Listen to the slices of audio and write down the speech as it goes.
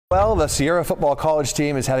Well, the Sierra football college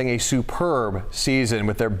team is having a superb season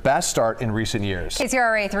with their best start in recent years.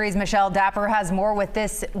 KCRA 3's Michelle Dapper has more with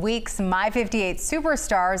this week's My58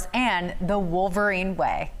 Superstars and the Wolverine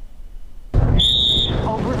way.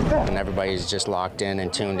 And everybody's just locked in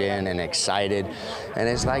and tuned in and excited, and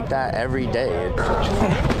it's like that every day. It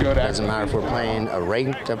doesn't matter if we're playing a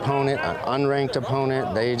ranked opponent, an unranked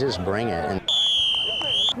opponent, they just bring it. And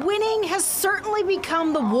winning has certainly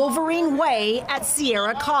become the Wolverine way at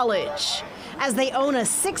Sierra College, as they own a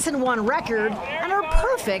 6-1 record and are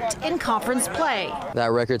perfect in conference play.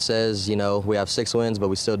 That record says, we have 6 wins, but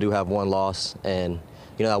we still do have 1 loss, and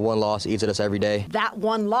that 1 loss eats at us every day. That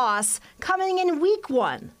 1 loss coming in week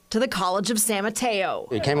 1 to the College of San Mateo.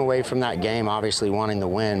 We came away from that game obviously wanting to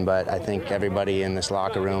win, but I think everybody in this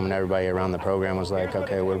locker room and everybody around the program was like,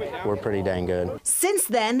 okay, we're pretty dang good. Since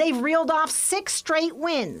then, they've reeled off 6 straight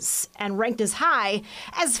wins and ranked as high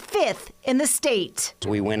as 5th in the state.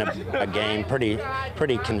 We win a game pretty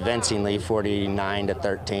convincingly,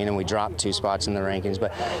 49-13, and we dropped 2 spots in the rankings.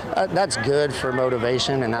 But that's good for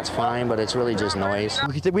motivation, and that's fine, but it's really just noise.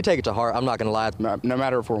 We take it to heart, I'm not going to lie. No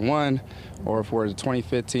matter if we're 1 or if we're the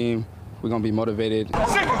 25th team, we're going to be motivated.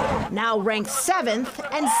 Now ranked 7th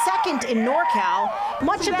and 2nd in NorCal,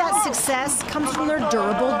 much of that success comes from their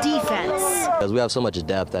durable defense. Because we have so much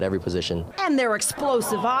depth at every position. And their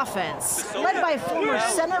explosive offense, led by former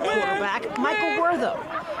Center quarterback Michael Wortham,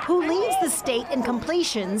 who leads the state in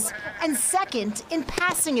completions and 2nd in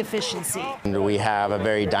passing efficiency. And we have a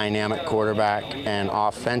very dynamic quarterback, and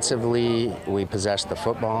offensively, we possess the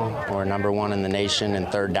football. We're #1 in the nation in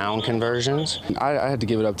 3rd down conversions. I had to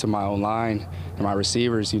give it up to my own line and my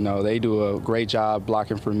receivers. They do a great job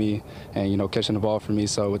blocking for me and, catching the ball for me.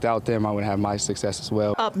 So without them, I would have my success as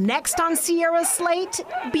well. Up next on Sierra's slate,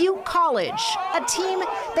 Butte College, a team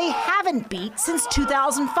they haven't beat since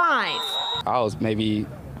 2005. I was maybe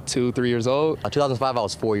 2-3 years old. 2005, I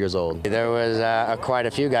was 4 years old. There was quite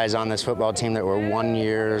a few guys on this football team that were 1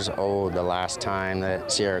 year old the last time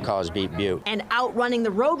that Sierra College beat Butte. And outrunning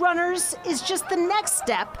the Roadrunners is just the next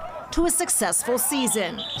step to a successful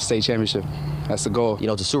season. State championship, that's the goal.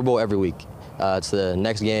 It's a Super Bowl every week. It's the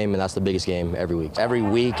next game, and that's the biggest game every week. Every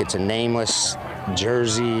week, it's a nameless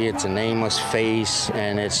jersey, it's a nameless face,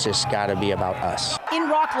 and it's just got to be about us. In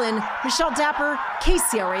Rockland, Michelle Dapper,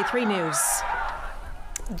 KCRA 3 News.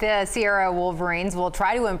 The Sierra Wolverines will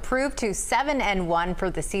try to improve to 7-1 for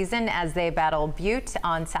the season as they battle Butte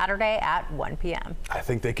on Saturday at 1 p.m. I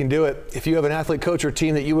think they can do it. If you have an athlete, coach, or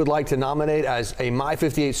team that you would like to nominate as a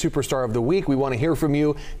My58 Superstar of the Week, we want to hear from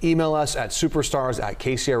you. Email us at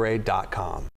superstars@kcra.com.